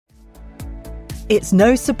It's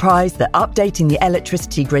no surprise that updating the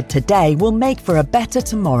electricity grid today will make for a better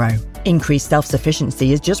tomorrow. Increased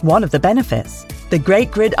self-sufficiency is just one of the benefits. The Great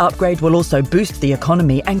Grid Upgrade will also boost the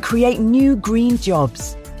economy and create new green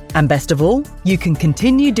jobs. And best of all, you can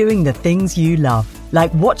continue doing the things you love,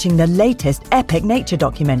 like watching the latest epic nature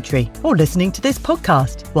documentary or listening to this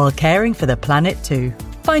podcast while caring for the planet too.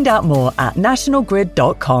 Find out more at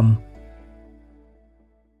nationalgrid.com.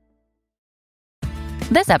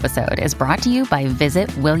 This episode is brought to you by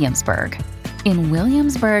Visit Williamsburg. In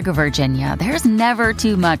Williamsburg, Virginia, there's never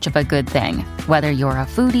too much of a good thing. Whether you're a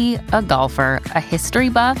foodie, a golfer, a history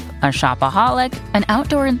buff, a shopaholic, an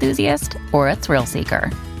outdoor enthusiast, or a thrill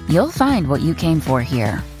seeker, you'll find what you came for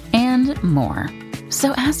here and more.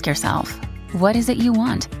 So ask yourself, what is it you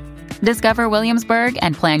want? Discover Williamsburg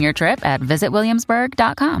and plan your trip at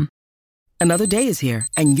visitwilliamsburg.com. Another day is here,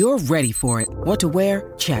 and you're ready for it. What to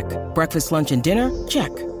wear? Check. Breakfast, lunch, and dinner? Check.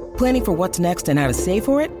 Planning for what's next and how to save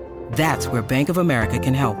for it? That's where Bank of America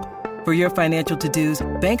can help. For your financial to-dos,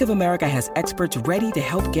 Bank of America has experts ready to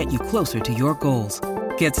help get you closer to your goals.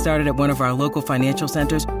 Get started at one of our local financial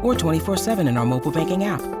centers or 24/7 in our mobile banking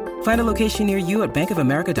app. Find a location near you at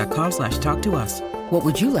bankofamerica.com/talktous. What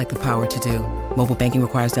would you like the power to do? Mobile banking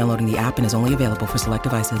requires downloading the app and is only available for select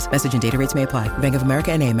devices. Message and data rates may apply. Bank of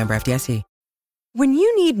America N.A., member FDIC. When you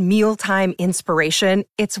need mealtime inspiration,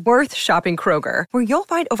 it's worth shopping Kroger, where you'll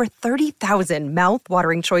find over 30,000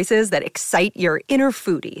 mouth-watering choices that excite your inner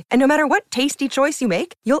foodie. And no matter what tasty choice you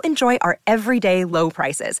make, you'll enjoy our everyday low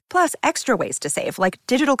prices, plus extra ways to save, like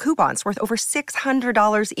digital coupons worth over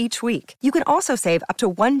 $600 each week. You can also save up to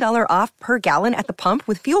 $1 off per gallon at the pump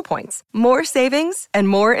with fuel points. More savings and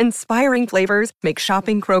more inspiring flavors make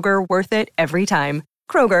shopping Kroger worth it every time.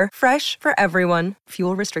 Kroger, fresh for everyone.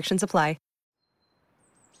 Fuel restrictions apply.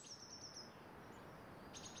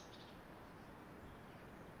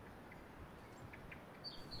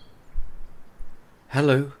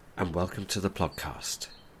 Hello and welcome to the Plodcast,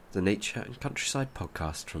 the nature and countryside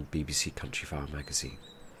podcast from BBC Countryfile magazine,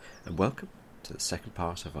 and welcome to the second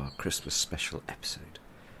part of our Christmas special episode.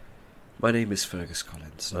 My name is Fergus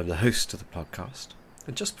Collins and I'm the host of the Plodcast,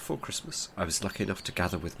 and just before Christmas I was lucky enough to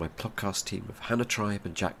gather with my Plodcast team of Hannah Tribe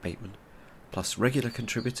and Jack Bateman, plus regular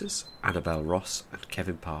contributors Annabelle Ross and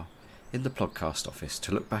Kevin Parr in the Plodcast office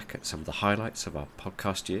to look back at some of the highlights of our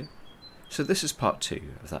podcast year. So this is part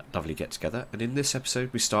 2 of that lovely get-together, and in this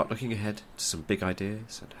episode we start looking ahead to some big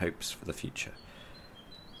ideas and hopes for the future.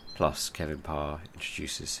 Plus, Kevin Parr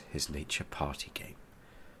introduces his nature party game.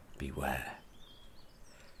 Beware.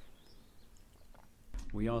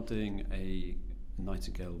 We are doing a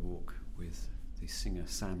Nightingale walk with the singer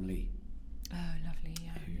Sam Lee. Oh, lovely,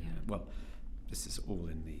 yeah. Well, this is all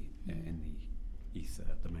in the ether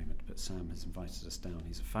at the moment, but Sam has invited us down.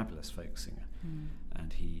 He's a fabulous folk singer,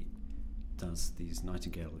 and he does these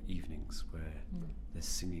Nightingale evenings where there's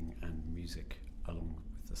singing and music along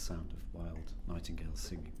with the sound of wild nightingales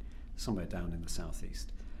singing somewhere down in the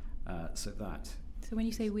southeast. So when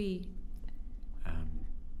you say we,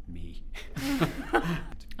 me.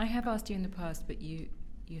 I have asked you in the past, but you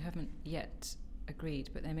haven't yet agreed,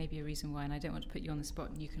 but there may be a reason why, and I don't want to put you on the spot,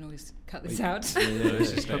 and you can always cut this out.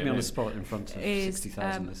 Just put me on the spot in front of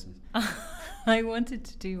 60,000 listeners. I would like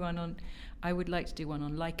to do one on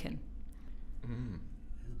lichen.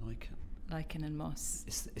 Lichen and moss.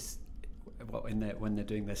 It's when they're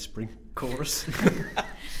doing their spring chorus.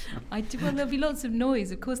 Well, there'll be lots of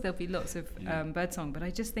noise. Of course, there'll be lots of birdsong, but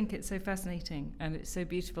I just think it's so fascinating and it's so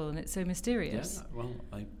beautiful and it's so mysterious. Yeah, well,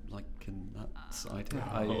 I liken that side.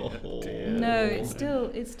 No, it's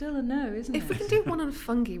still a no, isn't it? If we can do one on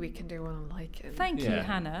fungi, we can do one on lichen. Thank you,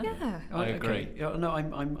 Hannah. Yeah, I agree. Yeah, no,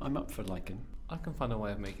 I'm up for lichen. I can find a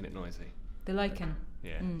way of making it noisy. The lichen.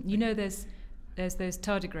 Yeah. You know, there's those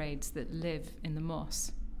tardigrades that live in the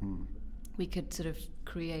moss. We could sort of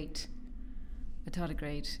create a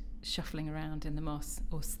tardigrade shuffling around in the moss,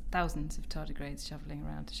 or thousands of tardigrades shuffling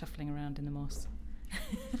around in the moss.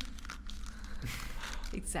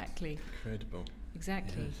 Exactly. Incredible.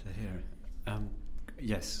 Exactly.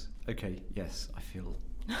 Yes. Okay. Yes. I feel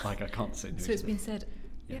like I can't say no. So it's been said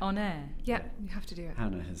on air. Yeah, you have to do it.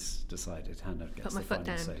 Hannah has decided. Hannah gets the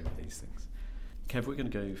final say with these things. Kev, we're going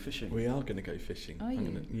to go fishing. We are going to go fishing. Are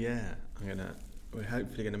you? We're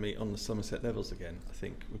hopefully going to meet on the Somerset Levels again. I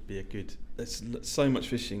think would be a good. There's so much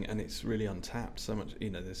fishing and it's really untapped. So much,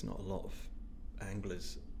 there's not a lot of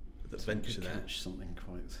anglers that venture there. Catch something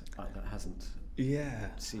quite that hasn't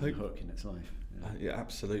seen a hook in its life. Yeah,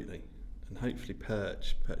 absolutely. And hopefully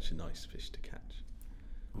perch are nice fish to catch.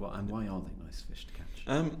 Well, and why are they nice fish to catch?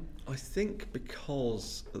 I think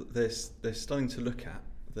because they're starting to look at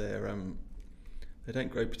their They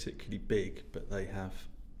don't grow particularly big, but they have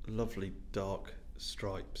lovely dark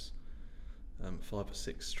stripes, 5 or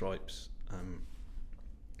 6 stripes,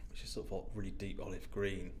 which is sort of really deep olive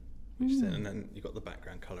green. And then you've got the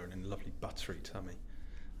background colour and then a lovely buttery tummy,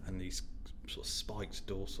 and these sort of spiked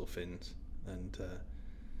dorsal fins, and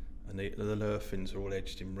the lower fins are all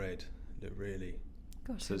edged in red. They're really...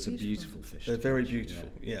 Gosh, so it's a beautiful fish. They're very beautiful,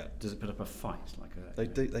 yeah. Does it put up a fight?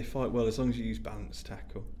 They fight well as long as you use balanced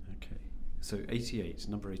tackle. Okay. So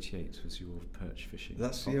number 88 was your perch fishing.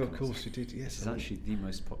 That's podcast. yeah, of course we did. Yes, it's actually the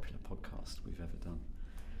most popular podcast we've ever done.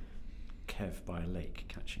 Kev by a lake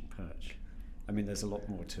catching perch. I mean, there's a lot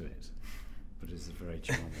more to it, but it's a very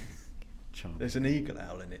charming. There's an eagle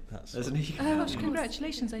owl in it. There's an eagle owl. Oh,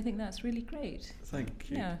 congratulations! I think that's really great. Thank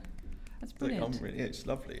you. Yeah, that's brilliant. It's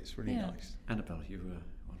lovely. It's really nice. Annabelle, you were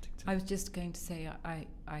wanting to... I was just going to say,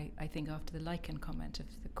 I think after the lichen comment of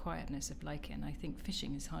the quietness of lichen, I think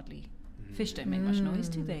fishing is hardly... Fish don't make much noise,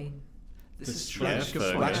 do they? This is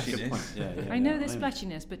splashiness. I know there's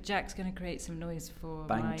splashiness, but Jack's going to create some noise for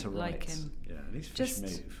my lichen. Yeah, at least fish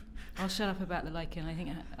move. I'll shut up about the lichen. I think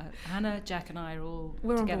Hannah, Jack and I are all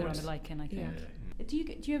together on the lichen, I think. Yeah. Do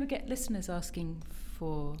you ever get listeners asking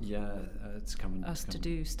for it's coming, to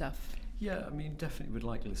do stuff? Yeah, I mean, definitely would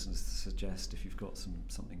like listeners to suggest if you've got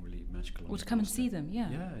something really magical. Or to come and see them, Yeah,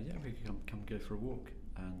 we can come go for a walk.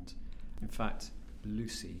 And in fact,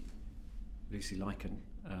 Lucy Lichen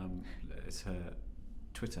is her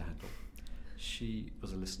Twitter handle. She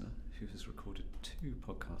was a listener who has recorded 2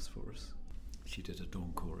 podcasts for us. She did a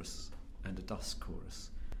dawn chorus and a dusk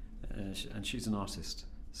chorus, and she's an artist,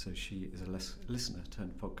 so she is a listener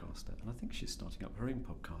turned podcaster, and I think she's starting up her own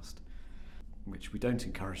podcast, which we don't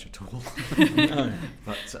encourage at all. No.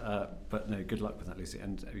 But no, good luck with that, Lucy,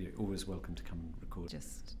 and you're always welcome to come and record.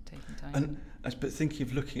 Just taking time. But thinking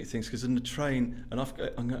of looking at things, because on the train, and I've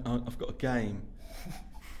got a game.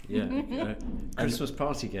 Yeah, Christmas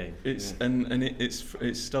party game. It's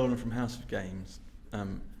stolen from House of Games,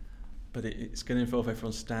 but it's going to involve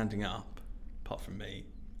everyone standing up, apart from me.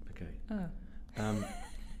 Okay. Oh.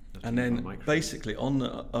 And then basically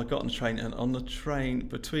I got on the train, and on the train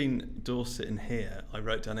between Dorset and here, I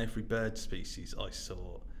wrote down every bird species I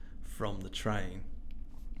saw from the train,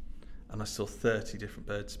 and I saw 30 different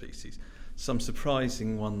bird species. Some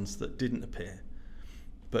surprising ones that didn't appear.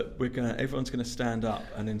 But everyone's going to stand up,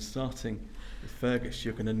 and then starting with Fergus,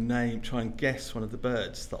 you're going to try and guess one of the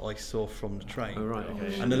birds that I saw from the train. Oh, right,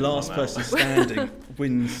 okay. And the last person standing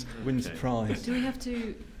wins prize. Do we have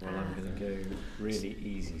to... Well, I'm going to go really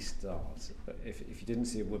easy start. But if you didn't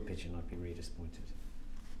see a wood pigeon, I'd be really disappointed.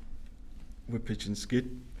 Wood pigeon's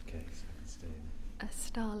good. Okay, so I can stay in. A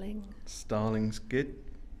starling. Starling's good.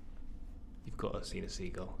 You've got to have seen a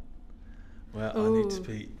seagull. Well, I need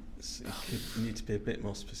to be a bit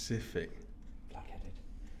more specific. Black-headed.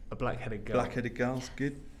 A black-headed gull. Black-headed gull's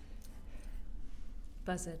good.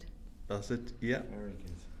 Buzzard. Buzzard, yeah. Very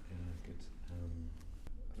good. Yeah, good.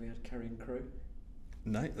 Have we had carrion crow?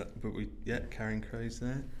 No, carrion crow's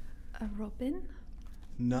there. A robin?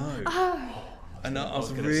 No. Oh. And I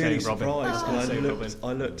was really surprised.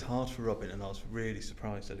 I looked hard for robin, and I was really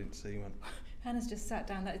surprised I didn't see one. Hannah's just sat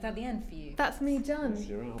down. Is that the end for you? That's me done.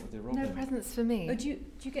 You're out with the robin. No presents for me. Oh,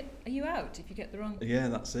 are you out if you get the wrong? Yeah,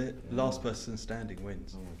 that's it. Yeah. Last person standing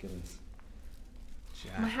wins. Oh my goodness.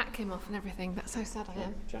 Jack. My hat came off and everything. That's so sad I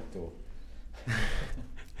am. Jackdaw.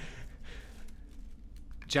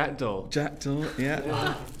 Jackdaw. Jackdaw,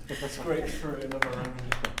 yeah. That's great for another round.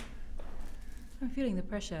 I'm feeling the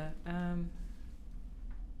pressure.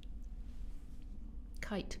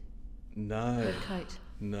 Kite. No. Bird kite.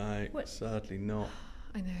 No, sadly not.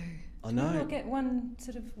 I know. I know. We'll get one.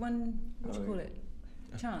 What do you call it?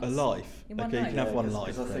 Chance. A life. In one okay, life. You can have one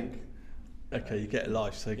life. I think. Okay, you get a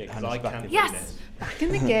life. So Hannah's back in. Yes, back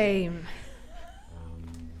in the game.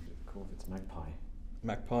 It's magpie.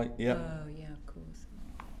 Magpie. Yep. Oh yeah, of course.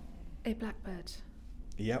 A blackbird.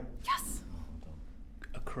 Yep. Yes.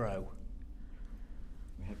 A crow.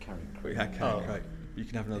 We had carrion crow. You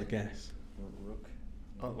can have another guess. Rook.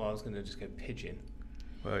 Oh, well, I was going to just go pigeon.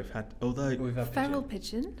 Well, we've had feral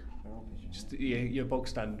pigeon. Just your bog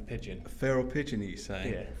standard pigeon. A feral pigeon, you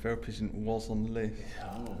say? Yeah. Feral pigeon was on the list.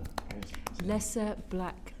 Oh. Lesser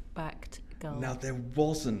black-backed gull. Now there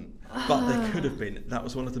wasn't, but there could have been. That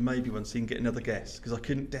was one of the maybe ones. So you can get another guess because I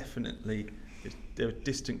couldn't definitely. There were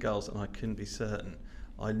distant gulls, and I couldn't be certain.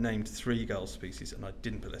 I named 3 gull species, and I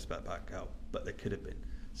didn't put lesser black-backed gull, but there could have been.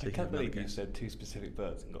 So I you can't have another believe you guess. said 2 specific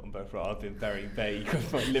birds and got them both right. I've been very vague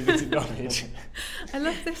with my limited knowledge. I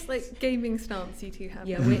love this like gaming stance you two have.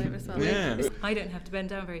 Yeah, at the we- moment as well. Yeah. I don't have to bend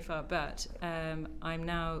down very far, but I'm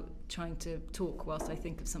now trying to talk whilst I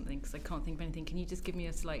think of something because I can't think of anything. Can you just give me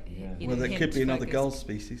a slight Well, there hint, could be another Fergus? gull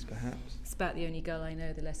species, perhaps. It's about the only gull I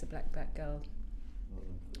know, the lesser black-backed gull.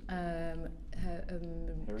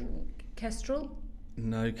 Kestrel?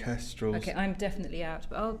 No kestrels. Okay, I'm definitely out,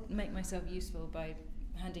 but I'll make myself useful by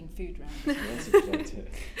handing food round. That's a good idea.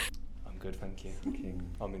 I'm good, thank you. King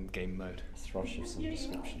I'm in game mode. thrush of some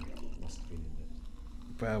description must have been in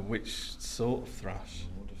it. Well, which sort of thrush?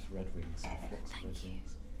 What if red wings and flocks of red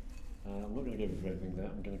wings? I'm not going to go with red wing there.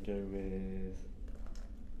 I'm going to go with...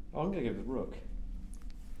 Oh, I'm going to go with rook.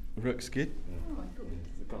 Rook's good. Yeah.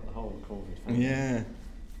 They've got the whole corvid. Yeah.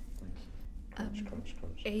 Thank you. Crunch, crunch,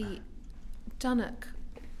 crunch. A dunnock.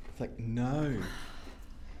 It's like, no.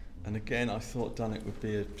 And again, I thought dunnock would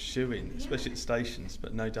be a shoo-in, especially at stations,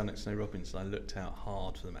 but no dunnocks, no robins. And I looked out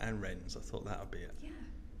hard for them, and wrens. I thought that would be it. Yeah.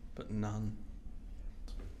 But none.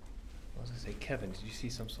 I was going to say, Kevin, did you see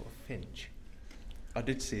some sort of finch? I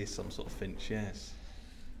did see some sort of finch, yes.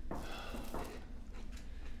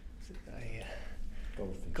 Is it a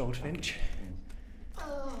Goldfinch. goldfinch?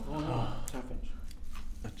 Oh, chaffinch.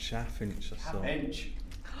 A chaffinch, I saw.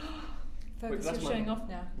 Fergus, that's you're showing off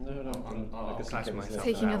now. No, I'll class myself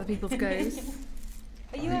Taking out. other people's goes.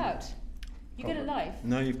 Are you out? You get a life?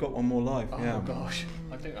 No, you've got one more live, Oh yeah. gosh,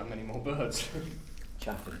 I don't have many more birds.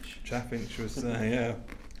 Chaffinch. Chaffinch was there, yeah.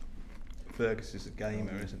 Fergus is a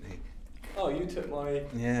gamer, isn't he? Oh, you took my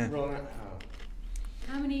Yeah. wrong.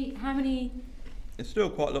 How many? There's still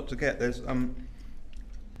quite a lot to get. There's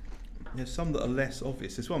some that are less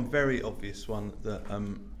obvious. There's one very obvious one that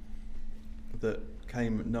that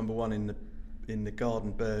came number one in the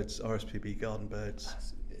Garden Birds, RSPB Garden Birds.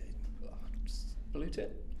 Blue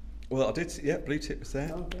tip. Well, I did see, yeah, blue tip was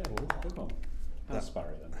there. Oh, yeah, well, good one. House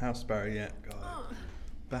sparrow then. House sparrow, yeah. God,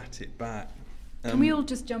 bat it back. Can we all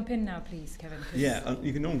just jump in now, please, Kevin? 'Cause Yeah,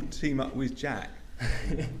 you can all team up with Jack.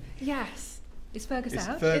 Yes. Is Fergus It's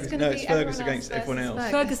out? Fergus, gonna no, be it's Fergus everyone against else everyone versus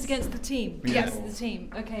else. Fergus. Fergus against the team. Yeah. Yes, the team.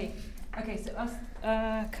 Okay. Okay, so us.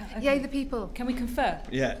 Okay. Yay, the people. Can we confer?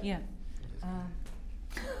 Yeah. Yeah. And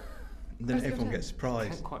then Where's everyone the gets I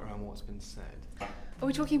surprised. can't quite remember what's been said. Are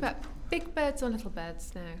we talking about big birds or little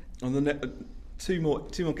birds now? On the two more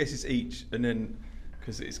guesses each, and then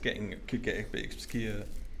because could get a bit obscure.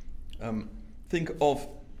 Think of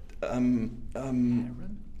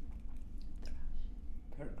Heron?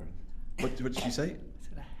 Peregrine. what did you say? Is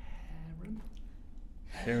it a heron?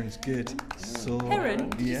 Heron's good. So, Heron?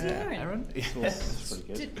 Did you see yeah. heron? That's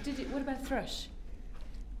pretty good. Did it? What about thrush?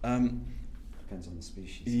 Depends on the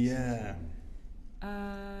species. Yeah,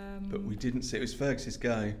 Um, but we didn't see. It was Fergus's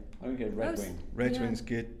go. I'm going to go red wing. Red Yeah. wing's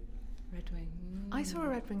good. Red wing. I saw a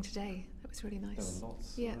red wing today. That was really There nice. were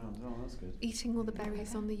lots Yeah. around. Oh, that's good. Eating all the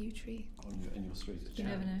berries on the yew tree. In your street. You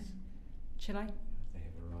never know. Shall I They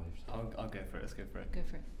have arrived. I'll go for it. Let's go for it. go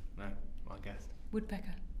for it? No, I guess.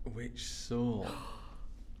 Woodpecker. Which sort?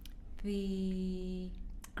 The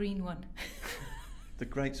green one. The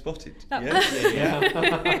great spotted. That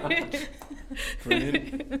Yeah.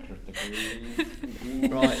 Brilliant.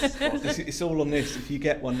 Right, it's all on this. If you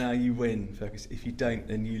get one now, you win, Fergus. If you don't,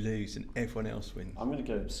 then you lose, and everyone else wins. I'm going to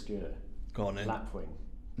go obscure. Go on then. Lapwing.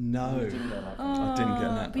 No. You didn't go lapwing. I didn't get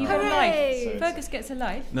that. But you got a Hooray! life. Fergus gets a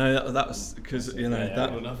life. No, that was because Yeah,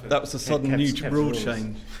 that was a sudden new Kev's rule rules.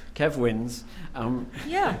 change. Kev wins.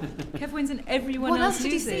 Yeah. Kev wins and everyone What else else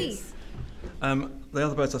did you loses. see? The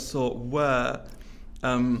other birds I saw were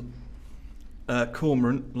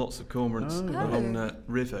cormorant, lots of cormorants along the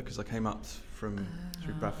river because I came up through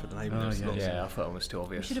Bradford and Avon. There was lots Yeah, I thought it was too We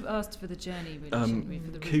obvious. should have asked for the journey, really, shouldn't we?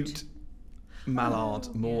 For the coot, route. mallard,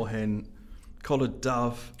 moorhen, collared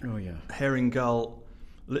dove, Oh, yeah. herring gull,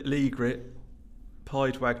 little egret,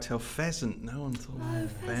 pied wagtail, pheasant. No one thought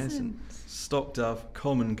of pheasant. Stock dove,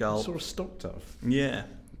 common gull. Sort of stock dove. Yeah.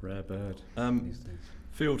 Rare bird these days.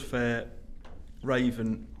 Fieldfare,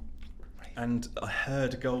 raven, and I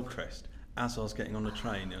heard a goldcrest as I was getting on the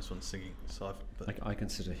train. There was one singing. So I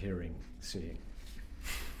consider hearing, seeing.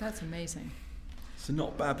 That's amazing. so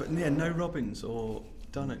not bad, but yeah, no robins or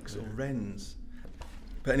dunnocks or wrens.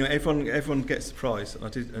 But anyway, everyone gets the prize. I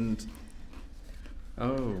did, and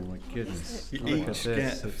Oh my goodness! You Look at each this.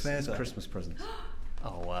 get a It's feather. Christmas presents.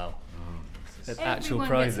 Oh wow. There's Everyone actual gets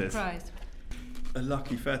prizes. a prize. a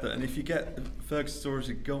lucky feather. And if you get, Fergus has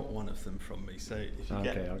already got one of them from me. So if you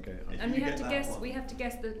get, Okay. if And we you have get to that guess. one- We have to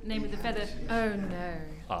guess the name of the feather. Oh no.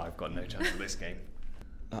 Oh, I've got no chance of this game.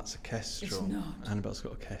 That's a kestrel. It's not. Annabelle's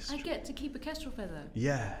got a kestrel. I get to keep a kestrel feather.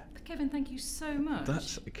 Yeah. Kevin, thank you so much.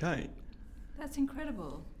 That's okay. That's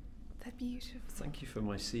incredible. They're beautiful. Thank you for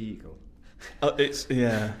my sea eagle. It's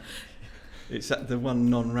the one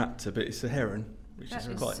non-raptor, but it's a heron, which is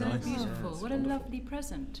quite so nice. beautiful. What a lovely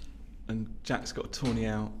present. And Jack's got a tawny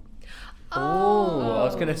owl. Oh, I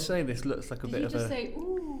was going to say this looks like a Did bit you of just a. say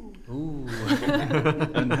ooh? Ooh.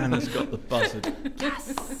 And Hannah's got the buzzard.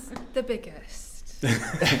 Yes, the biggest.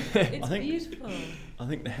 It's I think, beautiful. I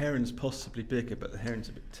think the heron's possibly bigger, but the heron's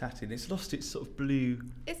a bit tatty. And it's lost its sort of blue.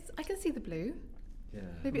 I can see the blue. Yeah.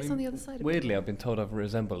 Maybe it's on the other side of Weirdly, I've been told I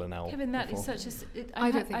resemble an owl. Kevin, that before. is such a.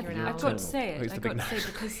 I don't think you're an owl. I've got to say Who's it. the I've big got to nose?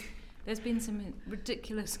 say because there's been some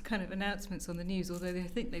ridiculous kind of announcements on the news, although I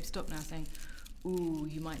think they've stopped now saying, ooh,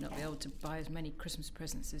 you might not be able to buy as many Christmas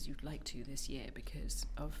presents as you'd like to this year because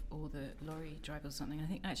of all the lorry drivers or something. I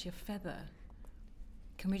think actually a feather.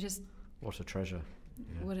 Can we just... What a treasure.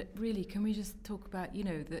 Yeah. Can we just talk about,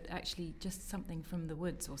 that actually just something from the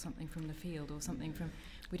woods or something from the field or something from...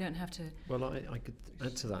 We don't have to... Well, I could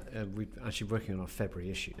add to that. We're actually working on our February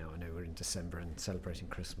issue now. I know we're in December and celebrating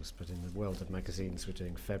Christmas, but in the world of magazines, we're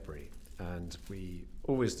doing February. And we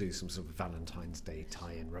always do some sort of Valentine's Day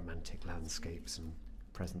tie-in, romantic landscapes and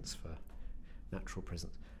presents for natural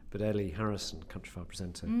presents. But Ellie Harrison, Countryfile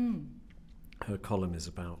presenter, her column is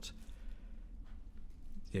about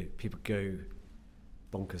people go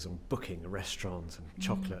bonkers on booking a restaurant and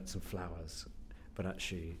chocolates and flowers, but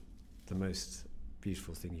actually the most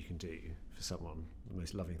beautiful thing you can do for someone, the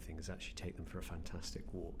most loving thing, is actually take them for a fantastic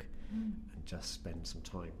walk and just spend some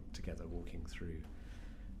time together walking through.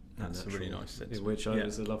 That's a really nice sense. Which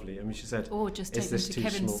was a lovely. I mean, she said, or just take them to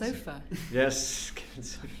Kevin's sofa. Yes,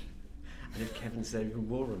 Kevin's sofa. And if Kevin's there, even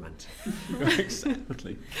more romantic.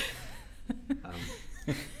 Exactly.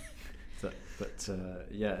 That's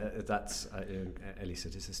Ellie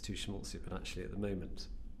said, is this too schmaltzy? But actually, at the moment,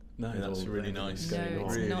 no, that's really nice. No,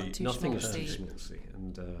 it's really not too nothing schmaltzy. is too schmaltzy,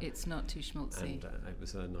 and it's not too schmaltzy. And it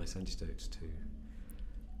was a nice antidote to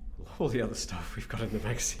all the other stuff we've got in the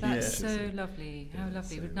magazine. That's so lovely. How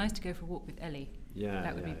lovely! It would be nice to go for a walk with Ellie. Yeah,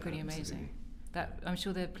 that would be pretty absolutely. amazing. That I'm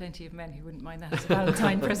sure there are plenty of men who wouldn't mind that as a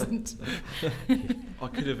Valentine present. I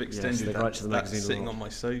could have extended that right to the magazine sitting on my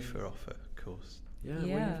sofa offer, of course. Yeah, well,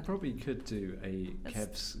 you probably could do a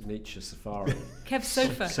Kev's nature safari. Kev's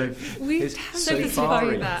sofa. We've sofa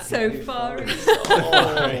safari that. Safari.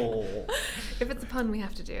 If it's a pun, we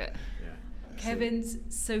have to do it. Yeah. Kevin's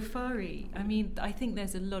safari. I mean, I think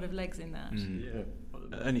there's a lot of legs in that. Yeah.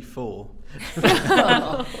 Only 4. Okay,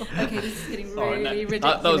 this is getting really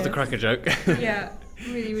ridiculous. That was the cracker joke. Yeah,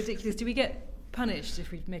 really ridiculous. Do we get punished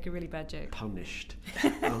if we make a really bad joke? Punished.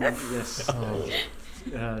 Yes.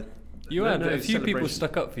 You had a few people celebration.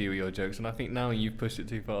 stuck up for you with your jokes, and I think now you've pushed it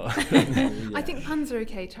too far. I think puns are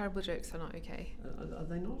okay, terrible jokes are not okay. Are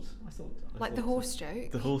they not? I thought The horse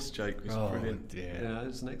joke. The horse joke was brilliant. Dear. Yeah, it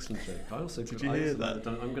was an excellent joke. I also Did you hear that?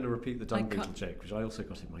 I'm going to repeat the dung beetle joke, which I also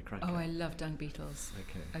got in my cracker. Oh, I love dung beetles.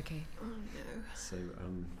 Okay. Oh no. So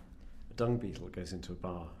a dung beetle goes into a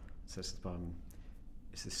bar, says to the barman,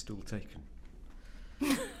 "Is this stool taken?"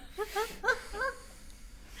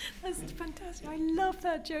 That's fantastic. I love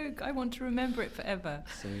that joke. I want to remember it forever.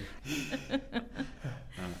 So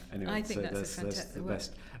anyway, I think so that's a that's fantastic the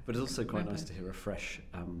best. But it's also quite nice to hear a fresh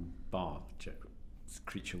bar joke. This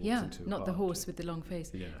creature walks into a bar. Not the horse with the long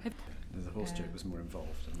face. Yeah, the horse joke was more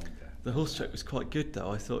involved and longer. The horse joke was quite good,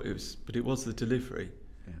 though. I thought it was, but it was the delivery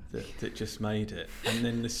that just made it, and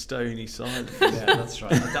then the stony silence. Yeah, that's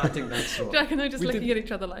right. I think that's what. Jack and I just looking at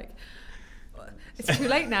each other like, it's too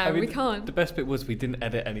late now. We can't. The best bit was we didn't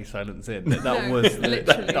edit any silence in. That No, was literally.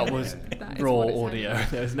 that was That is raw what it audio.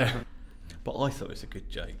 sounded There was no. But I thought it was a good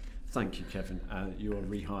joke. Thank you, Kevin. You are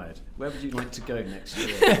rehired. Where would you like to go next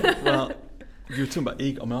year? Well, you were talking about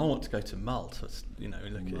eagles. I mean, I want to go to Mull. So look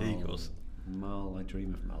at eagles. Mull, I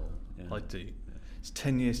dream of Mull. Yeah. I do. It's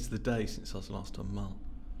 10 years to the day since I was last on Mull,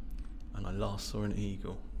 and I last saw an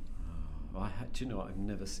eagle. Do you know what? I've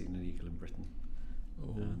never seen an eagle in Britain,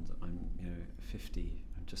 and I'm 50.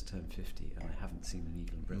 I've just turned 50, and I haven't seen an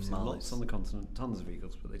eagle in Britain. I've seen lots on the continent, tons of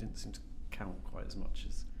eagles, but they didn't seem to count quite as much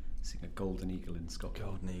as seeing a golden eagle in Scotland.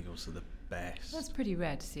 Golden eagles are the best. That's pretty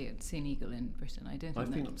rare to see an eagle in Britain. I don't think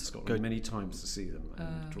I've been up to Scotland many times to see them.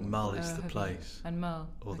 Mull is the place. And Mull.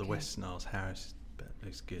 Or the Western Isles. Harris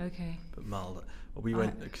is good. Okay. But Mull, we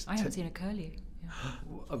went. I haven't seen a curlew. Yeah.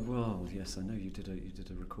 Well, yes, I know you did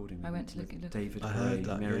a recording. I went to look at David I Gray, heard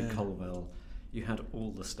that, Mary Colwell. You had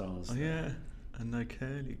all the stars. Oh yeah, and no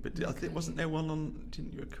curly. But I think wasn't there one on?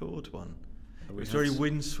 Didn't you record one? It was had very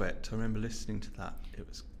windswept. I remember listening to that. It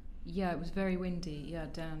was. Yeah, it was very windy. Yeah,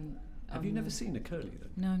 down Have you never seen a curlew then?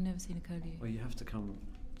 No, I've never seen a curlew. Well, you have to come.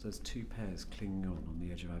 There's 2 pairs clinging on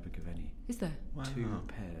the edge of Abergavenny. Is there? Wow. 2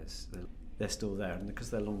 pairs. They're still there, and because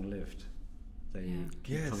they're long-lived, they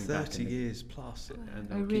keep coming 30 years plus. And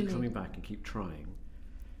they'll keep coming back and keep trying.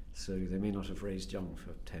 So they may not have raised young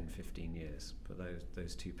for 10, 15 years, but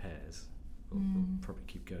those 2 pairs will probably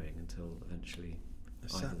keep going until eventually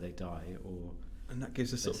either they die or... And that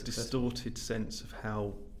gives a sort of distorted sense of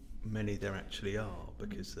how many there actually are,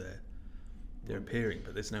 because they're appearing,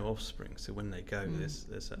 but there's no offspring. So when they go,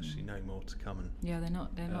 there's actually no more to come. And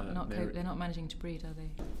they're not managing to breed, are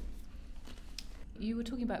they? You were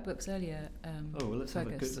talking about books earlier. Let's have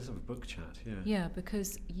a book chat. Yeah. Yeah,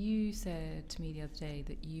 because you said to me the other day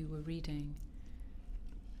that you were reading,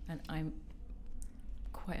 and I'm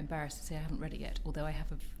quite embarrassed to say I haven't read it yet, although I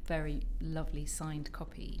have a very lovely signed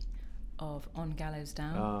copy of On Gallows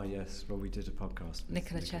Down. Ah, yes. Well, we did a podcast with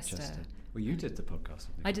Nicola Chester. Well, you did the podcast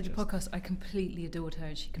with Nicola I did the podcast. I completely adored her,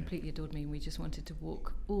 and she completely adored me, and we just wanted to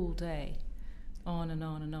walk all day, on and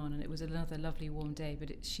on and on, and it was another lovely warm day.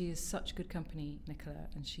 But she is such good company, Nicola,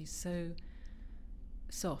 and she's so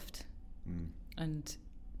soft and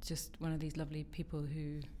just one of these lovely people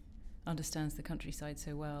who understands the countryside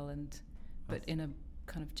so well, but in a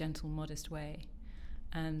kind of gentle, modest way.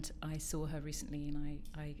 And I saw her recently, and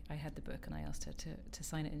I had the book, and I asked her to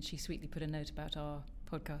sign it, and she sweetly put a note about our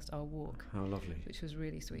podcast, Our Walk. How lovely. Which was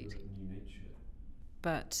really sweet.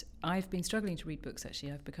 But I've been struggling to read books,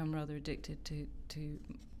 actually. I've become rather addicted to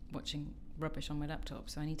watching rubbish on my laptop,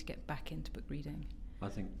 so I need to get back into book reading. I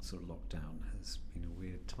think sort of lockdown has been a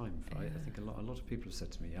weird time for I think a lot of people have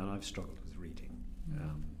said to me, and I've struggled with reading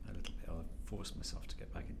a little bit. I've forced myself to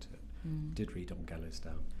get back into it. Did read On Gallows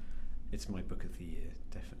Down. It's my book of the year,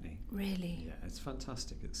 definitely. Really? Yeah, it's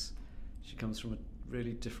fantastic. She comes from a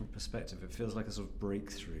really different perspective. It feels like a sort of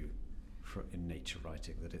breakthrough in nature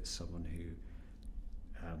writing, that it's someone who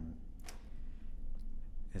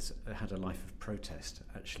has had a life of protest,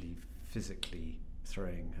 actually physically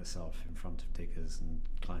throwing herself in front of diggers and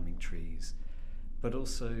climbing trees, but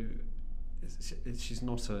also she's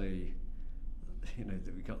not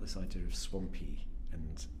we got this idea of swampy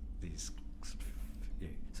and these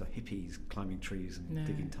so hippies climbing trees and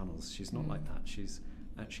digging tunnels. She's not like that. She's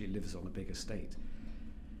actually lives on a big estate,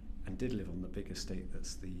 and did live on the big estate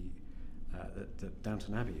that's that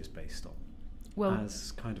Downton Abbey is based on,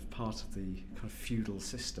 as kind of part of the kind of feudal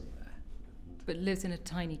system there. But lives in a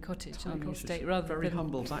tiny cottage on the estate, rather very than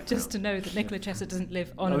humble background. Just to know that Nicola Chester doesn't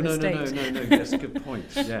live on an estate. No, that's a good point.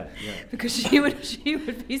 Yeah. Because she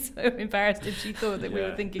would be so embarrassed if she thought that we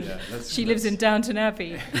were thinking she lives in Downton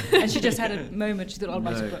Abbey, and she just had a moment. She thought, I'll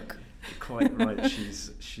write a book. Quite right.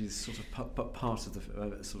 She's sort of part of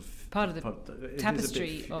the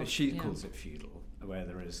tapestry. She calls it feudal, where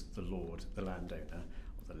there is the lord, the landowner,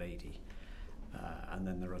 or the lady, and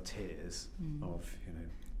then there are tiers of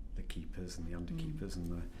the keepers and the underkeepers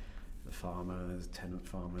and the farmers, tenant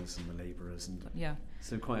farmers and the labourers, and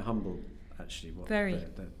so quite humble actually.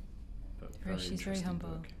 She's very humble.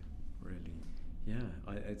 Book. Really,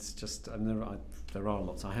 it's just there are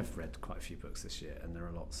lots. I have read quite a few books this year, and there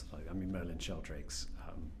are lots. Merlin Sheldrake's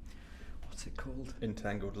what's it called?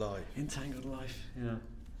 Entangled Life. Entangled Life. Yeah.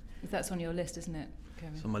 That's on your list, isn't it,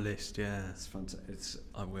 Kevin? It's on my list. Yeah. It's fun.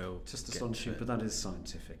 I will. Just astonishing, but that is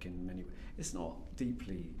scientific in many ways. It's not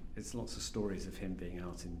deeply. It's lots of stories of him being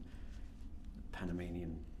out in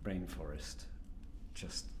Panamanian rainforest,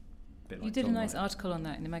 just a bit like you did a nice article on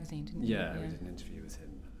that in the magazine, didn't you? Yeah, we did an interview with him.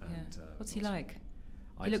 And, what's he like?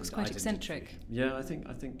 He looks quite eccentric. Yeah, I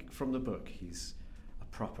think from the book he's a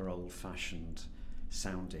proper old-fashioned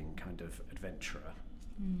sounding kind of adventurer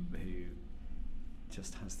who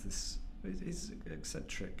just has this. He's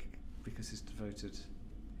eccentric because he's devoted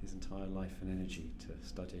his entire life and energy to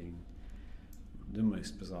studying the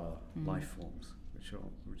most bizarre life forms,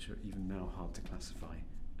 which are even now hard to classify.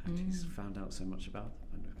 And he's found out so much about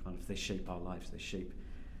them, and kind of they shape our lives. They shape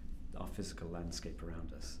our physical landscape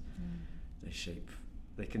around us.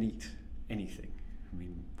 They can eat anything.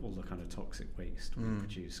 All the kind of toxic waste we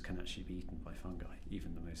produce can actually be eaten by fungi.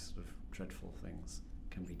 Even the most sort of dreadful things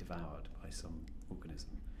can be devoured by some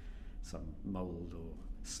organism, some mould or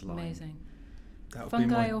slime. Amazing.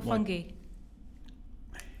 Fungi or fungi?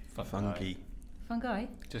 Fungi. Fungi?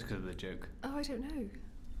 Just because of the joke. Oh, I don't know.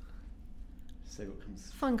 Say what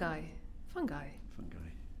comes. Fungi. Fungi. Fungi.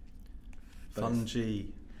 No,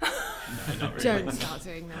 not really. Don't start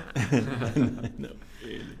doing that. No,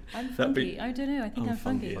 really. I'm fungi. I don't know. I think I'm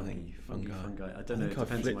fungi. Fungi. I don't know. It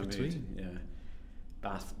depends on my mood. Yeah.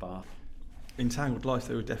 Bath. Entangled Life,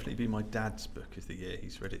 though, would definitely be my dad's book of the year.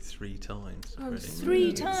 He's read it 3 times. Oh, already.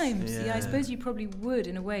 3 times? Yeah. Yeah, I suppose you probably would,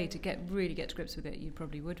 in a way, to really get to grips with it. You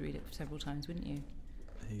probably would read it several times, wouldn't you?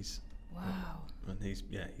 Wow. And he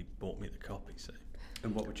bought me the copy, so.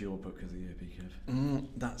 And what would your book of the year be, Kev?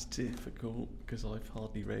 That's difficult because I've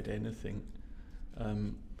hardly read anything.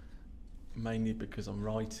 Mainly because I'm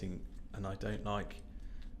writing and I don't like.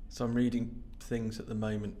 So I'm reading things at the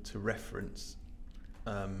moment to reference.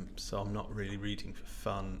 So I'm not really reading for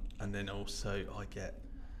fun, and then also I get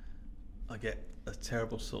a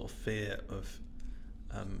terrible sort of fear of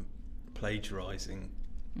plagiarising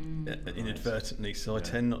inadvertently. So I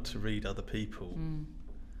tend not to read other people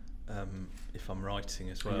if I'm writing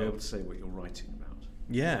as well. Are you able to say what you're writing about?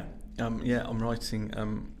 Yeah, I'm writing.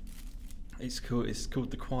 It's called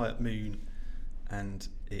The Quiet Moon, and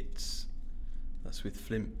that's with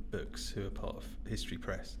Flint Books, who are part of History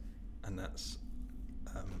Press, and that's.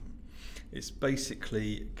 It's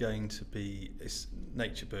basically going to be a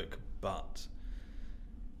nature book, but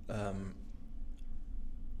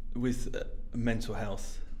with a mental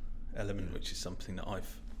health element, which is something that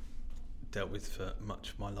I've dealt with for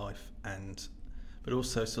much of my life, but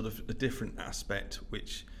also sort of a different aspect,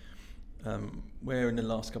 which where in the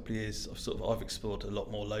last couple of years I've explored a lot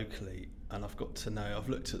more locally, and I've got to know. I've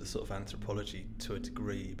looked at the sort of anthropology to a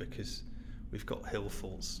degree because we've got hill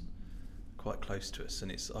forts quite close to us,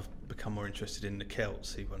 and I've become more interested in the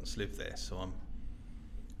Celts who once lived there. So I'm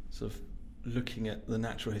sort of looking at the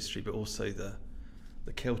natural history, but also the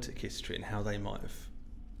Celtic history and how they might have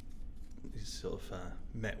sort of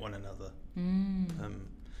met one another.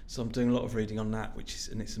 So I'm doing a lot of reading on that,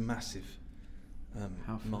 it's a massive.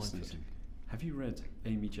 How fascinating! Have you read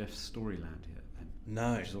Amy Jeff's Storyland yet? Then?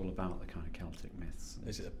 No. Which is all about the kind of Celtic myths.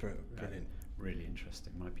 Is it brilliant? Really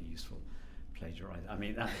interesting. Might be useful. Plagiarise. I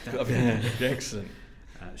mean, that excellent.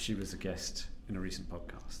 She was a guest in a recent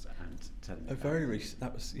podcast and telling me. Very recent.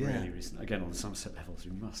 That was really recent. Again, on the Somerset levels,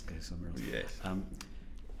 we must go somewhere else. Yes.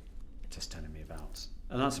 Just telling me about,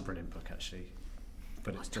 and that's a brilliant book actually,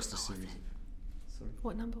 but it's just a series. Sorry.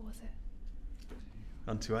 What number was it?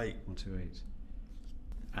 128. 128.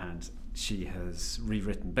 And she has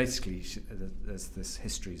rewritten. Basically, there's this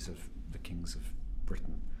histories of the kings of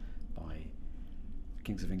Britain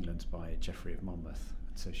Kings of England by Geoffrey of Monmouth,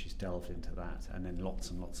 and so she's delved into that, and then lots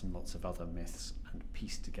and lots and lots of other myths, and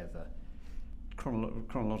pieced together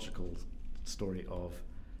chronological story of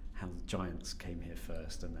how the giants came here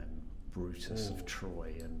first, and then Brutus of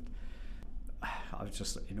Troy, and I was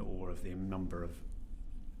just in awe of the number of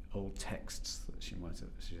old texts that she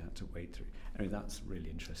had to wade through. Anyway, that's really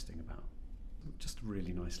interesting about just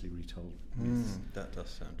really nicely retold myths. That does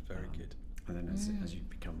sound very good. And then as you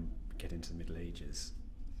get into the Middle Ages,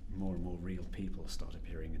 more and more real people start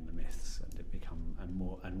appearing in the myths, and it become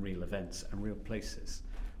and real events and real places,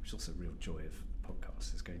 which is also a real joy of the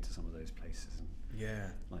podcast, is going to some of those places. And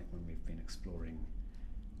like when we've been exploring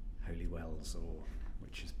holy wells or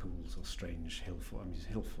witches' pools or strange hill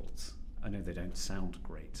forts. I know they don't sound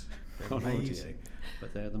great on audio,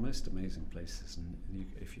 but they're the most amazing places. And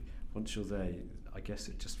once you're there, I guess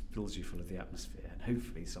it just fills you full of the atmosphere, and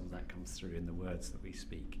hopefully some of that comes through in the words that we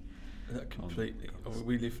speak. Completely.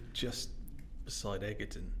 We live just beside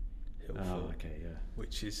Egerton Hill Fort,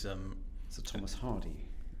 which is it's a Thomas Hardy,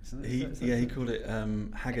 isn't it? He called it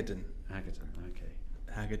Haggerton.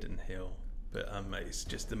 Haggerton Hill, but it's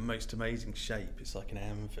just the most amazing shape. It's like an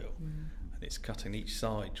anvil, and it's cutting each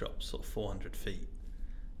side drops sort of 400 feet,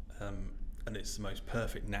 and it's the most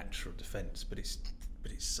perfect natural defence. But it's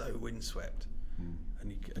so windswept.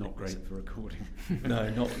 And not great for recording. No,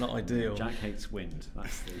 not ideal. Jack hates wind.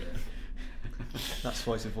 That's the. That's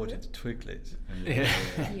why he's avoided the twiglets.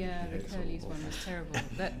 Yeah, the Curlews one was terrible.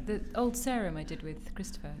 The old Sarum I did with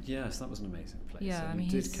Christopher. Yes, that was an amazing place. Yeah, I mean,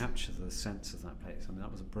 he did capture the sense of that place. I mean,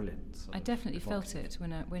 that was a brilliant. I definitely felt it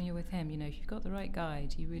when you're with him. You know, if you've got the right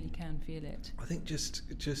guide, you really can feel it. I think just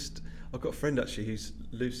I've got a friend actually who's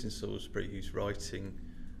loose in Salisbury, who's writing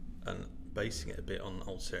and basing it a bit on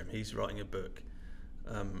Old Sarum. He's writing a book.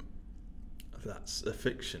 That's a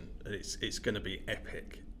fiction, and it's going to be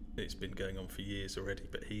epic. It's been going on for years already,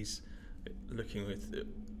 but he's looking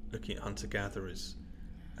at hunter-gatherers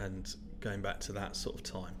and going back to that sort of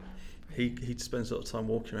time. He spends a lot of time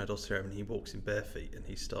walking around Old Sarum, and he walks in bare feet, and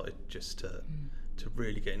he started just to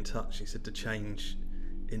really get in touch. He said the change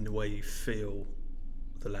in the way you feel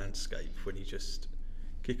the landscape when you just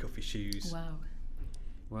kick off your shoes. Wow.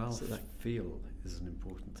 Well, so that feel is an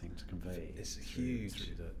important thing to convey. It's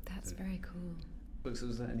huge. That's very cool. Books.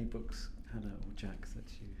 Was there any books, Hannah or Jack,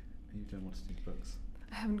 that you don't want to do books?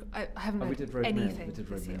 I haven't read we did Road Mail. anything We did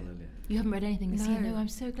Road this Mail year. earlier. You haven't read anything this year? No. No, I'm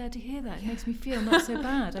so glad to hear that. It makes me feel not so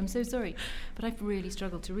bad. I'm so sorry. But I've really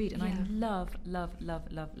struggled to read, and I love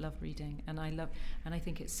reading, and I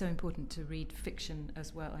think it's so important to read fiction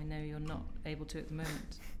as well. I know you're not able to at the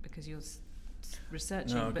moment because you're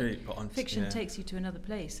researching, No, I agree, but fiction takes you to another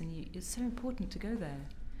place, and it's so important to go there.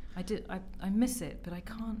 I miss it, but I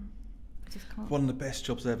just can't. One of the best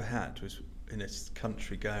jobs I ever had was in this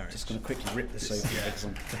country garage. Just going to quickly rip this open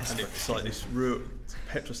because I'm and it's like this rural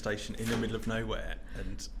petrol station in the middle of nowhere,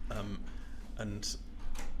 and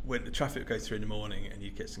when the traffic would go through in the morning and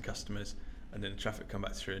you'd get some customers, and then the traffic would come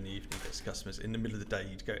back through in the evening, get some customers. In the middle of the day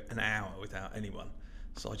you'd go an hour without anyone,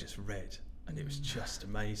 so I just read, and it was just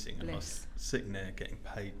amazing. And I was sitting there getting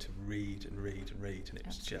paid to read, and it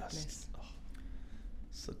was just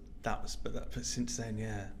so that was, but since then,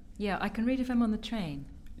 yeah, I can read if I'm on the train.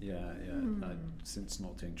 Yeah. Since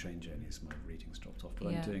not doing train journeys, my reading's dropped off. But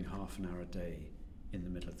I'm doing half an hour a day in the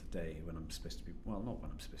middle of the day when I'm supposed to be. Well, not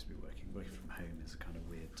when I'm supposed to be working. Working from home is a kind of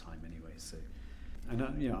weird time anyway. So, and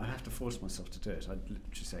I have to force myself to do it. I literally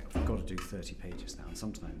say I've got to do 30 pages now, and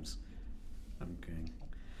sometimes I'm going.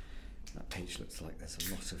 That page looks like there's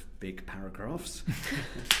a lot of big paragraphs,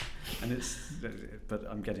 and but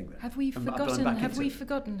I'm getting there. Have we forgotten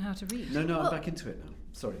how to read? No, I'm back into it now.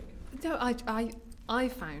 Sorry. No, I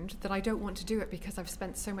found that I don't want to do it because I've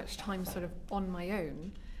spent so much time sort of on my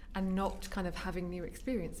own and not kind of having new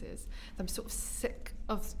experiences. I'm sort of sick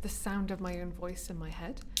of the sound of my own voice in my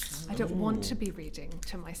head. I don't want to be reading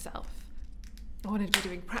to myself. I want to be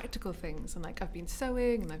doing practical things, and like I've been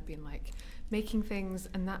sewing and I've been like making things,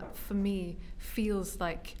 and that for me feels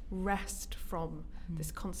like rest from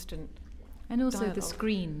this constant. And also dialogue. the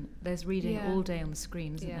screen. There's reading all day on the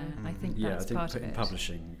screen, isn't there? I think that's part of it. In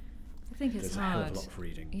publishing, I think it's there's hard. a hell of a lot of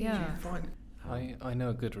reading. Yeah. I know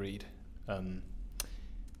a good read.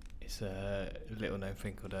 It's a little known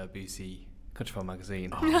thing called BBC Country Farm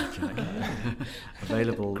Magazine.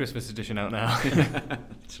 Available. Christmas edition out now.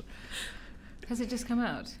 Has it just come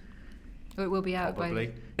out? Or it will be out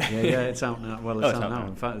Probably. Yeah, it's out now. Well, it's out now. now.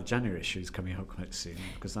 In fact, the January issue is coming out quite soon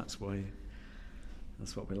because that's what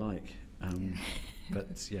we like.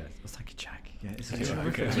 But yeah, well, thank you, Jack. Yeah, it's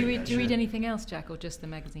Do you read anything else, Jack, or just the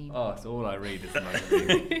magazine? Oh, it's all I read is the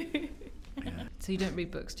magazine. So you don't read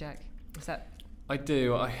books, Jack? Is that? I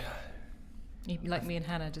do. You, like me and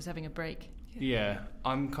Hannah, just having a break. Yeah,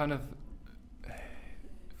 I'm kind of.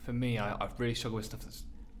 For me, I really struggle with stuff that's.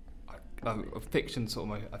 Fiction sort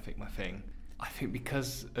of my thing. I think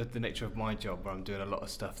because of the nature of my job, where I'm doing a lot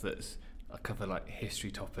of stuff I cover like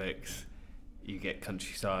history topics, you get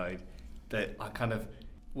countryside, that I kind of,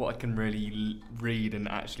 what I can really read and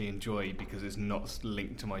actually enjoy because it's not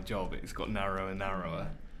linked to my job, it's got narrower and narrower.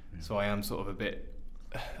 So I am sort of a bit,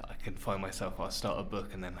 I can find myself, I'll start a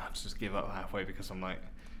book and then have to just give up halfway because I'm like,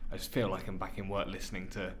 I just feel like I'm back in work listening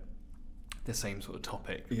to the same sort of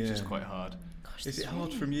topic, which is quite hard. Gosh, is it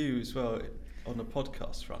hard from you as well on the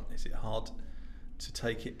podcast front? Is it hard to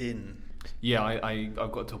take it in? Yeah,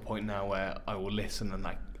 I've got to a point now where I will listen and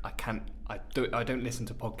I don't listen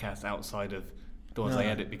to podcasts outside of the ones I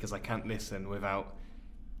edit because I can't listen without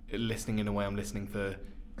listening in a way I'm listening for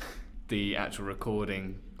the actual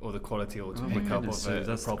recording or the quality or to pick up of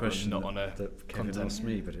a problem, not on a that Kevin asked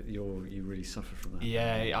me, but you really suffer from that.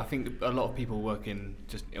 Yeah, I think a lot of people work in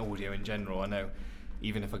just audio in general. I know,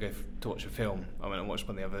 even if I go to watch a film, I went and watched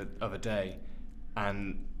one the other day,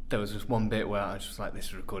 and there was just one bit where I was just like, this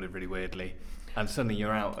is recorded really weirdly, and suddenly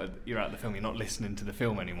you're out the film. You're not listening to the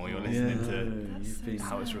film anymore. You're listening to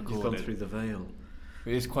how it's recorded. You've gone through the veil.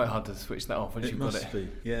 It is quite hard to switch that off once you've got it. It must be,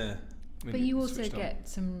 yeah. But you also get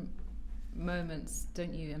some moments,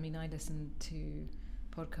 don't you? I mean, I listen to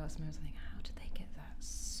podcast moments and think, how did they get that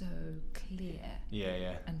so clear?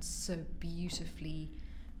 Yeah. And so beautifully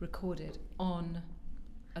recorded on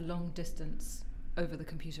a long distance over the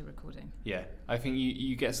computer recording. Yeah, I think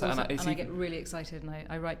you get so, and I get really excited, and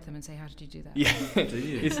I write them and say, how did you do that? Yeah. Do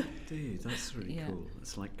you? That's really cool.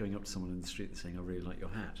 It's like going up to someone in the street and saying, I really like your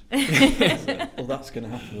hat. Well, that's going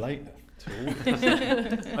to happen later.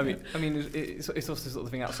 I mean, it's also sort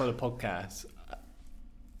of thing outside of podcasts.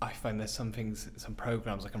 I find there's some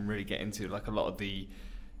programs I can really get into, like a lot of the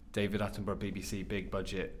David Attenborough BBC big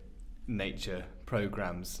budget nature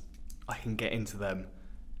programs. I can get into them,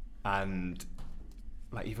 and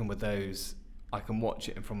like even with those, I can watch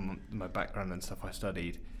it, and from my background and stuff I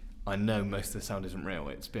studied, I know most of the sound isn't real.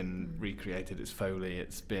 It's been recreated. It's Foley.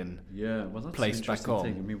 It's been that's placed back on.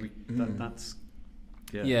 Thing. I mean, that's.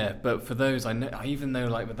 Yeah, but for those, I know, even though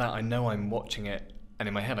like with that, I know I'm watching it, and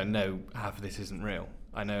in my head, I know half of this isn't real.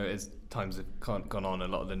 I know as times have gone on, a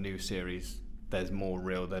lot of the new series there's more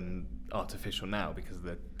real than artificial now because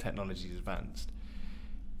the technology is advanced.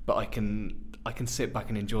 But I can sit back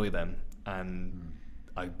and enjoy them, and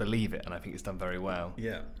I believe it, and I think it's done very well.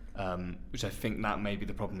 Yeah. Which I think that may be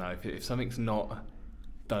the problem now. If something's not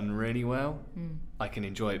done really well, I can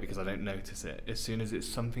enjoy it because I don't notice it. As soon as it's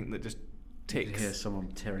something that just ticks. You hear someone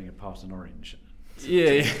tearing apart an orange. To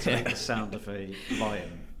make the sound of a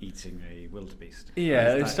lion eating a wildebeest.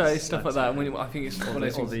 It's stuff like that. And when I think it's one of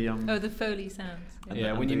those things. The Foley sounds.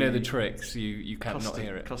 Yeah, when you know the tricks, you can't not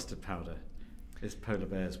hear it. Custard powder is polar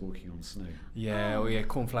bears walking on snow. Yeah,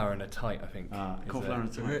 cornflower in a tight, I think. Cornflower in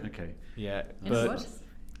a tight, okay. Yeah, but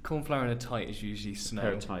cornflower in a tight is usually snow.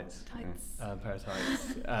 Pair of tights. Pair of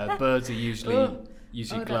tights. Birds are usually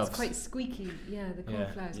gloves. That's quite squeaky. Yeah, the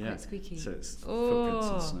cornflower is quite squeaky. So it's footprints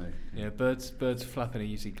in snow. Yeah, birds flapping are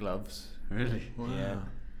usually gloves. Really? Wow. Yeah.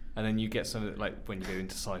 And then you get some, like when you go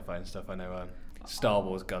into sci-fi and stuff, I know Star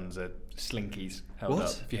Wars guns are slinkies held up.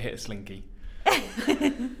 If you hit a slinky.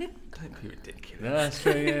 Don't be ridiculous. No, that's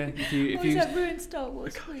true, yeah. If you that ruined Star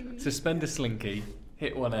Wars? Suspend a slinky,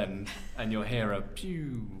 hit one end, and you'll hear a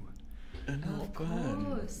pew. Not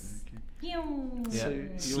bad. Yeah. So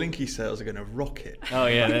Slinky sales are going to rocket. Oh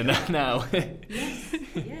yeah, now.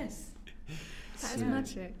 Yes. That is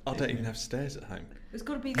magic. I don't even have stairs at home. It's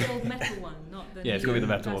got to be the old metal one, not the. Yeah, it's got to be the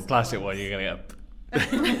metal one. Plastic one, you're going to get.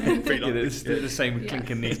 It's the same with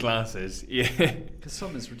clinking these glasses. Yeah. Because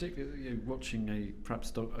some is ridiculous. You're watching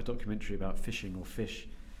a documentary about fishing or fish,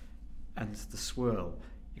 and the swirl.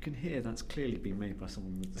 You can hear that's clearly been made by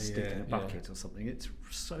someone with a stick in a bucket or something. It's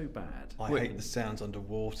so bad. I hate the sounds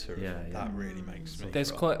underwater. That really makes me.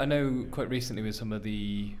 There's quite recently with some of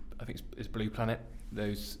the, I think it's Blue Planet,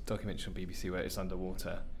 those documentaries on BBC where it's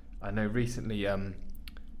underwater. I know recently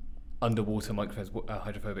underwater microphones,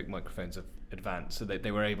 hydrophobic microphones have advanced, so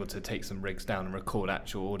they were able to take some rigs down and record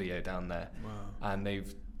actual audio down there. Wow. And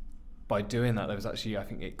by doing that, there was actually, I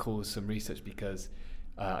think it caused some research because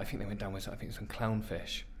I think they went down with, I think it was some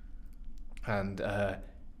clownfish. And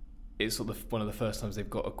it's sort of one of the first times they've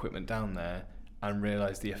got equipment down there and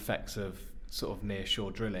realised the effects of sort of near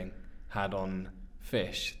shore drilling had on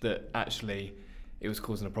fish, that actually it was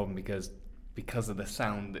causing a problem because of the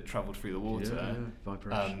sound that travelled through the water.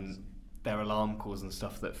 Vibrations. Their alarm calls and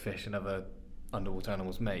stuff that fish and other underwater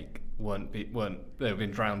animals make they've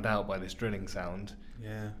been drowned out by this drilling sound.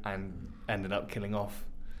 And ended up killing off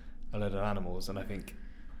a load of animals. And I think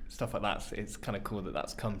stuff like that, it's kind of cool that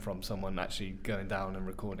that's come from someone actually going down and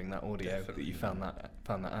recording that audio. Definitely. That you found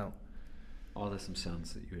that out. Are there some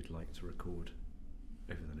sounds that you would like to record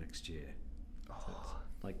over the next year?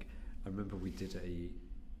 Like, I remember we did a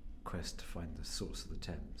quest to find the source of the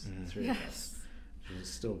Thames, the three of us, which was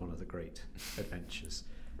still one of the great adventures.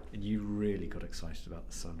 And you really got excited about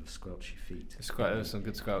the sound of squelchy feet. There were some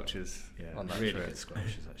good squelches on that really trip. Good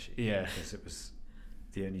squelches, actually. Yeah. Because it was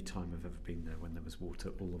the only time I've ever been there when there was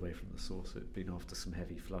water all the way from the source. It had been after some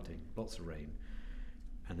heavy flooding, lots of rain,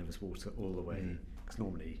 and there was water all the way. Because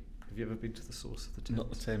normally, have you ever been to the source of the Thames?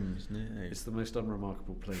 Not the Thames, no. It's the most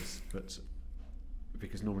unremarkable place, but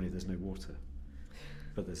because normally there's no water,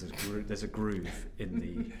 but there's a groove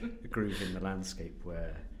in the landscape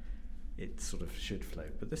where it sort of should flow.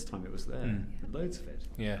 But this time it was there, loads of it.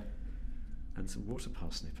 Yeah. And some water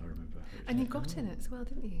parsnip, I remember. And you got in it as well,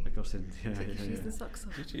 didn't you? I got in, Use the socks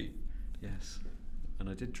off. Did you? Yes. And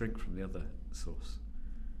I did drink from the other source,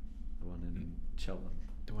 the one in Cheltenham.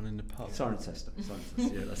 The one in the pub? Cirencester,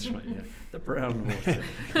 yeah, that's right, yeah. The brown water.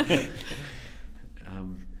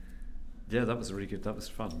 Yeah, that was that was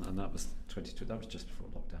fun, and that was 22, that was just before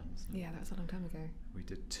lockdown, wasn't it? Yeah, that was a long time ago. We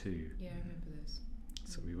did 2. Yeah, I remember this.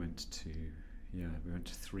 So we went to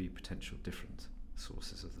 3 potential different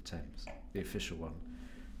sources of the Thames. The official one,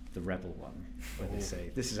 the rebel one, where they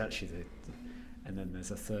say this is actually and then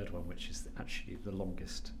there's a third one which is actually the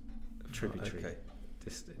longest tributary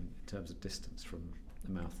in terms of distance from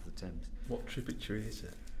the mouth of the Thames. What tributary is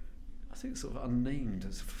it? I think it's sort of unnamed.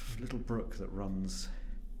 It's a little brook that runs.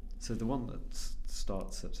 So the one that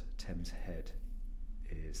starts at Thames Head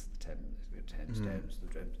is the Thames.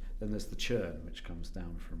 Then there's the Churn, which comes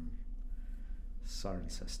down from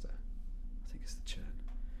Cirencester. I think it's the Churn.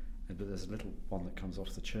 But there's a little one that comes off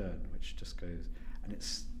the Churn, which just goes, and it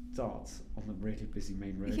starts on the really busy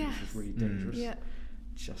main road, which is really dangerous. Yeah.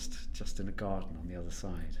 Just in a garden on the other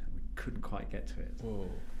side. We couldn't quite get to it. Whoa.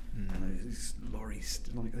 And these lorries,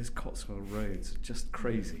 like those Cotswold roads, are just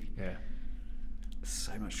crazy. Yeah.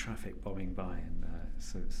 So much traffic bombing by, and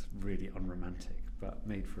so it's really unromantic, but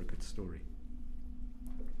made for a good story.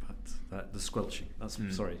 But the squelching. That's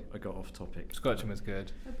sorry, I got off topic. Squelching was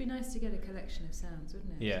good. It'd be nice to get a collection of sounds,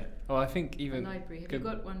 wouldn't it? Yeah. Oh, I think even a library. Have you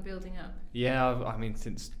got one building up? Yeah, I mean,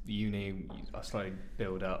 since uni, I slowly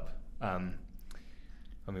build up.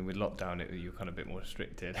 I mean, with lockdown, you're kind of a bit more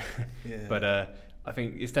restricted. Yeah. But I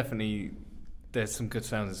think it's definitely, there's some good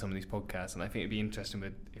sounds in some of these podcasts, and I think it'd be interesting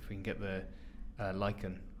if we can get the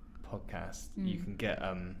Lycan podcast. You can get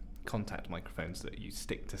contact microphones that you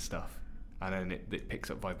stick to stuff, and then it picks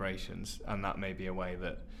up vibrations, and that may be a way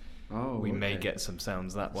that we may get some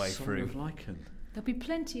sounds that way Song through. of Lycan. There'll be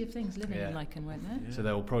plenty of things living in Lycan, won't there? Yeah. So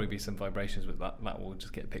there will probably be some vibrations with that will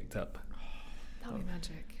just get picked up. That'll be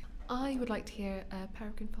magic. I would like to hear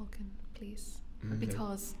Peregrine Falcon, please,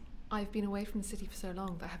 because I've been away from the city for so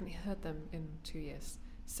long that I haven't heard them in 2 years.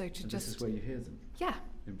 So to And just this is where you hear them? Yeah.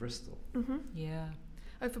 In Bristol? Mm-hmm. Yeah.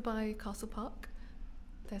 Over by Castle Park,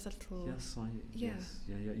 there's a little... Yes,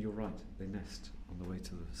 you're right. They nest on the way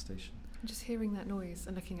to the station. And just hearing that noise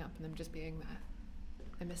and looking up and them just being there.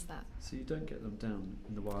 I miss that. So you don't get them down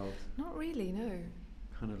in the wild? Not really, no.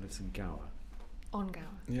 Hannah lives in Gower. On Gower.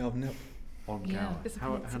 Yeah, I've never... On Yeah. Gower. It's a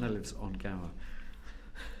Hannah peninsula. lives on Gower.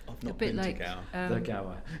 I've not A bit been like to Gower. The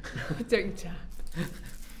Gower. Don't jab.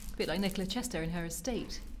 A bit like Nicola Chester in her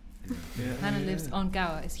estate. Yeah. Hannah lives on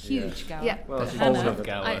Gower. It's huge, Gower. Yeah. Well, But it's Hannah, also of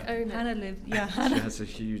Gower. I own it. Hannah lives. Yeah, She Hannah, has a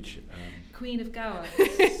huge... Queen of Gower.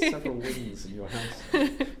 several wings in your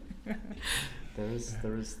house.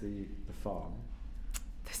 There is the farm.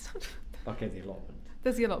 There's not... Okay, the allotment.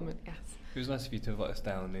 There's the allotment, yes. It was nice of you to invite us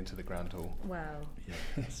down into the Grand Hall. Wow. Yeah,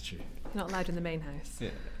 that's true. Not allowed in the main house. Yeah.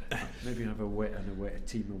 Maybe have a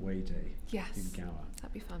team away day Yes. in Gower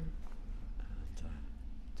That'd be fun. and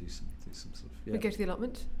do some sort of. Yeah. We go to the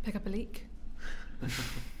allotment, pick up a leek.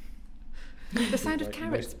 The sound of Like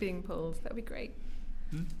carrots most- being pulled, that'd be great.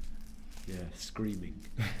 Yeah, screaming.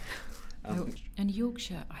 Oh, and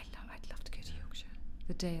Yorkshire, I'd love to go to Yorkshire.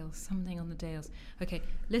 The Dales, something on the Dales. Okay,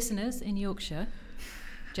 listeners in Yorkshire,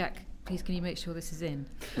 Jack, please can you make sure this is in?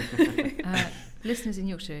 Listeners in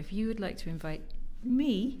Yorkshire, if you would like to invite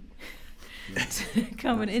me to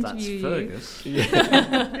come and interview you. Fergus.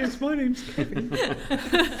 Yes, my name's Kevin.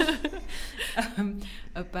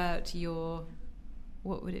 About your...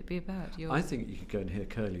 What would it be about? Your I think you could go and hear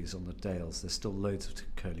curlews on the Dales. There's still loads of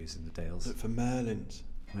curlews in the Dales. Look for Merlins.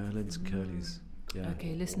 Merlins, curlews. Yeah.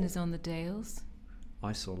 Okay, listeners on the Dales.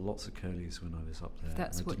 I saw lots of curlews when I was up there. If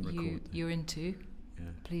that's and I what didn't record them. you're into, Yeah.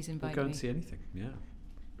 please We'll invite go me. and see anything. Yeah.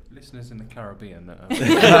 Listeners in the Caribbean.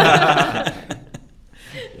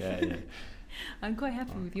 Yeah. I'm quite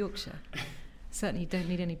happy with Yorkshire. Certainly don't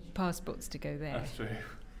need any passports to go there. That's true.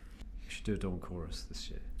 We should do a dawn chorus this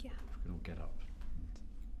year. Yeah. We can all get up.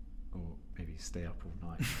 Or maybe stay up all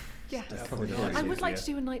night. Yes. Probably I nice. would like to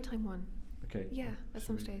do a nighttime one. Okay. Yeah, at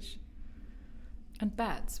some Should we- stage. And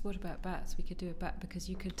bats, what about bats? We could do a bat because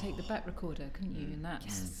you could take the bat recorder, couldn't you? And that's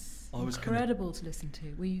Yes. I was incredible to listen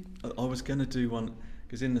to. Were you? I was going to do one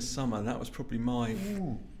because in the summer that was probably my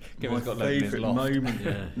Kevin's got loads in his favourite loft. moment.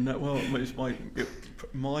 Yeah. No, well, it was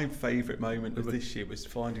my favourite moment of this year was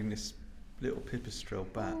finding this little pipistrelle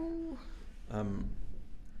bat. And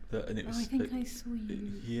it was. I think I saw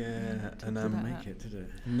you. Yeah, talked and about Make that. it, did it?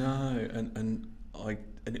 no, and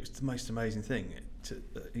it was the most amazing thing.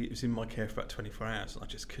 It was in my care for about 24 hours, and I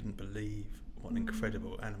just couldn't believe what an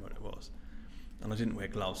incredible animal it was. And I didn't wear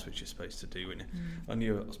gloves, which you're supposed to do. And I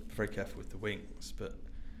knew I was very careful with the wings, but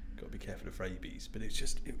got to be careful of rabies. But it's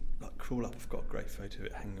just like crawl up. I've got a great photo of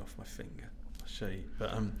it hanging off my finger. I'll show you.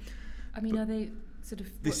 But I mean, are they sort of?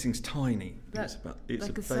 this thing's tiny. That- It's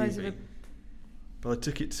like a the baby. size of a. But I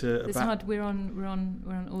took it to It's about. hard. We're on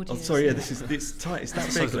audio. Oh, sorry. Yeah, so- it's tight. It's that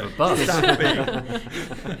the big. size of a look. bus. It's that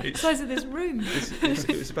big. It's- size of this room. it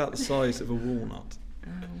was about the size of a walnut. Oh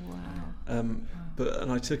wow.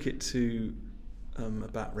 And I took it to a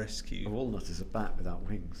bat rescue. A walnut is a bat without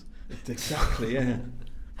wings. Exactly, yeah.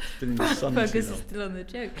 It's been in the sun too Fergus is long. still on the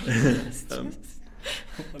joke.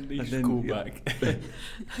 Unleash then- callback.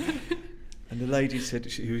 And the lady said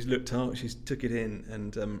who looked out. She took it in,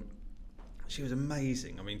 and she was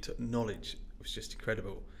amazing. I mean, knowledge was just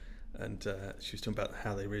incredible. And she was talking about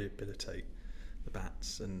how they rehabilitate the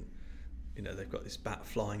bats, and they've got this bat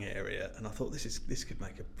flying area. And I thought this could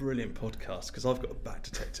make a brilliant podcast because I've got a bat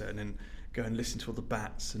detector, and then go and listen to all the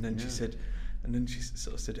bats. And then she said,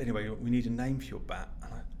 sort of said, anyway, we need a name for your bat.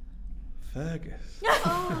 And Fergus.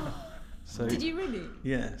 So, Did you really?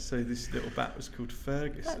 yeah, so this little bat was called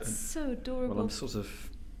Fergus. That's and so adorable. Well, I'm sort of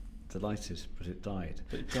delighted, but it died.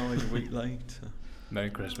 it died a week later. Merry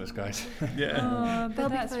Christmas, guys. Yeah. But There'll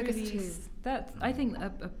be that's Fergus really too. that. I think a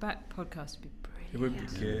bat podcast would be brilliant. It would be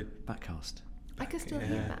good. Batcast. I could still Yeah.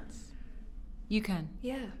 hear bats. You can.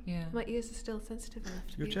 Yeah. Yeah. My ears are still sensitive enough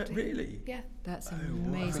to You're be able to- really? Yeah. That's wow.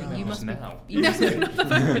 amazing. I You think must be. now. You must be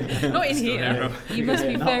not in here. You must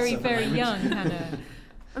be Yeah, very, nuts very at the young, Hannah.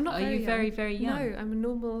 I'm not Are very you young. very, very young? No, I'm a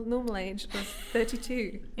normal age of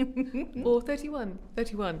 32 or 31.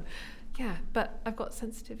 31. Yeah, but I've got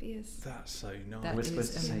sensitive ears. That's so nice. That We're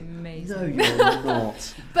supposed to is say, amazing. no, you're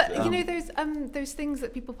not. But you know those things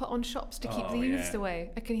that people put on shops to keep Oh, the youths yeah.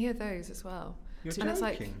 away. I can hear those as well. You're and it's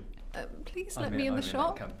like, joking. please I'm let me in the that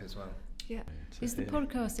shop. camp as well. Yeah. Is the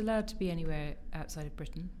podcast allowed to be anywhere outside of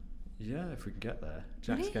Britain? Yeah, if we can get there.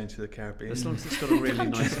 Jack's Really? going to the Caribbean. As long as it's got a really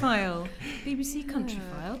Country nice... File, BBC Country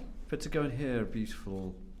File. But to go and hear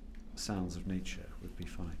beautiful sounds of nature would be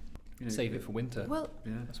fine. You know, Save it for winter. Well,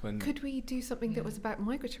 Yeah. That's when. could we do something that was about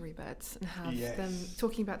migratory birds and have them Yes.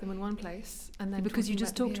 talking about them in one place and then Because you talking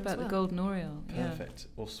just them talked here about as the well? golden oriole. Perfect.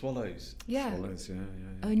 Or swallows. Yeah. Swallows, yeah.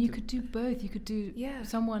 Oh, and you could do both. You could do Yeah.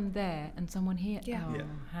 someone there and someone here. Yeah. Oh, Yeah.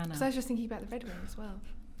 Hannah. Because I was just thinking about the red one as well.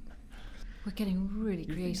 We're getting really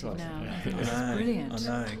creative like now. it. I think this is brilliant. I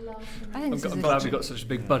know. I think this is I'm a glad we got such a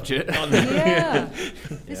big budget. yeah.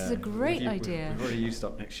 This is Yeah. a great We've idea. We've already used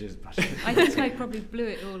up next year's budget. I think I probably blew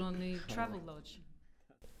it all on the travel lodge.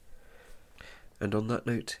 And on that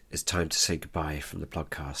note, it's time to say goodbye from the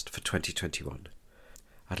podcast for 2021.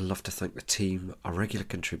 I'd love to thank the team, our regular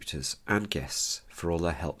contributors and guests for all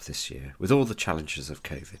their help this year with all the challenges of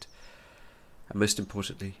COVID. And most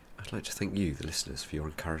importantly, I'd like to thank you, the listeners, for your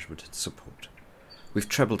encouragement and support. We've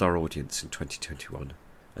trebled our audience in 2021,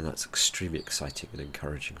 and that's extremely exciting and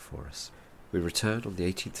encouraging for us. We return on the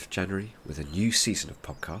 18th of January with a new season of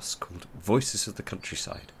podcasts called Voices of the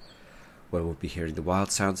Countryside, where we'll be hearing the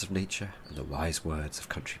wild sounds of nature and the wise words of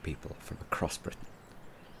country people from across Britain.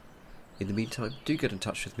 In the meantime, do get in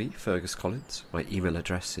touch with me, Fergus Collins. My email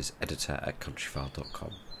address is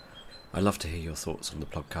editor@countryfile.com. I love to hear your thoughts on the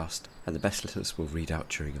podcast, and the best letters we'll read out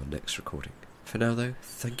during our next recording. For now though,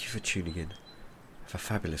 thank you for tuning in. Have a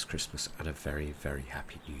fabulous Christmas and a very, very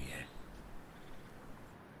happy New Year.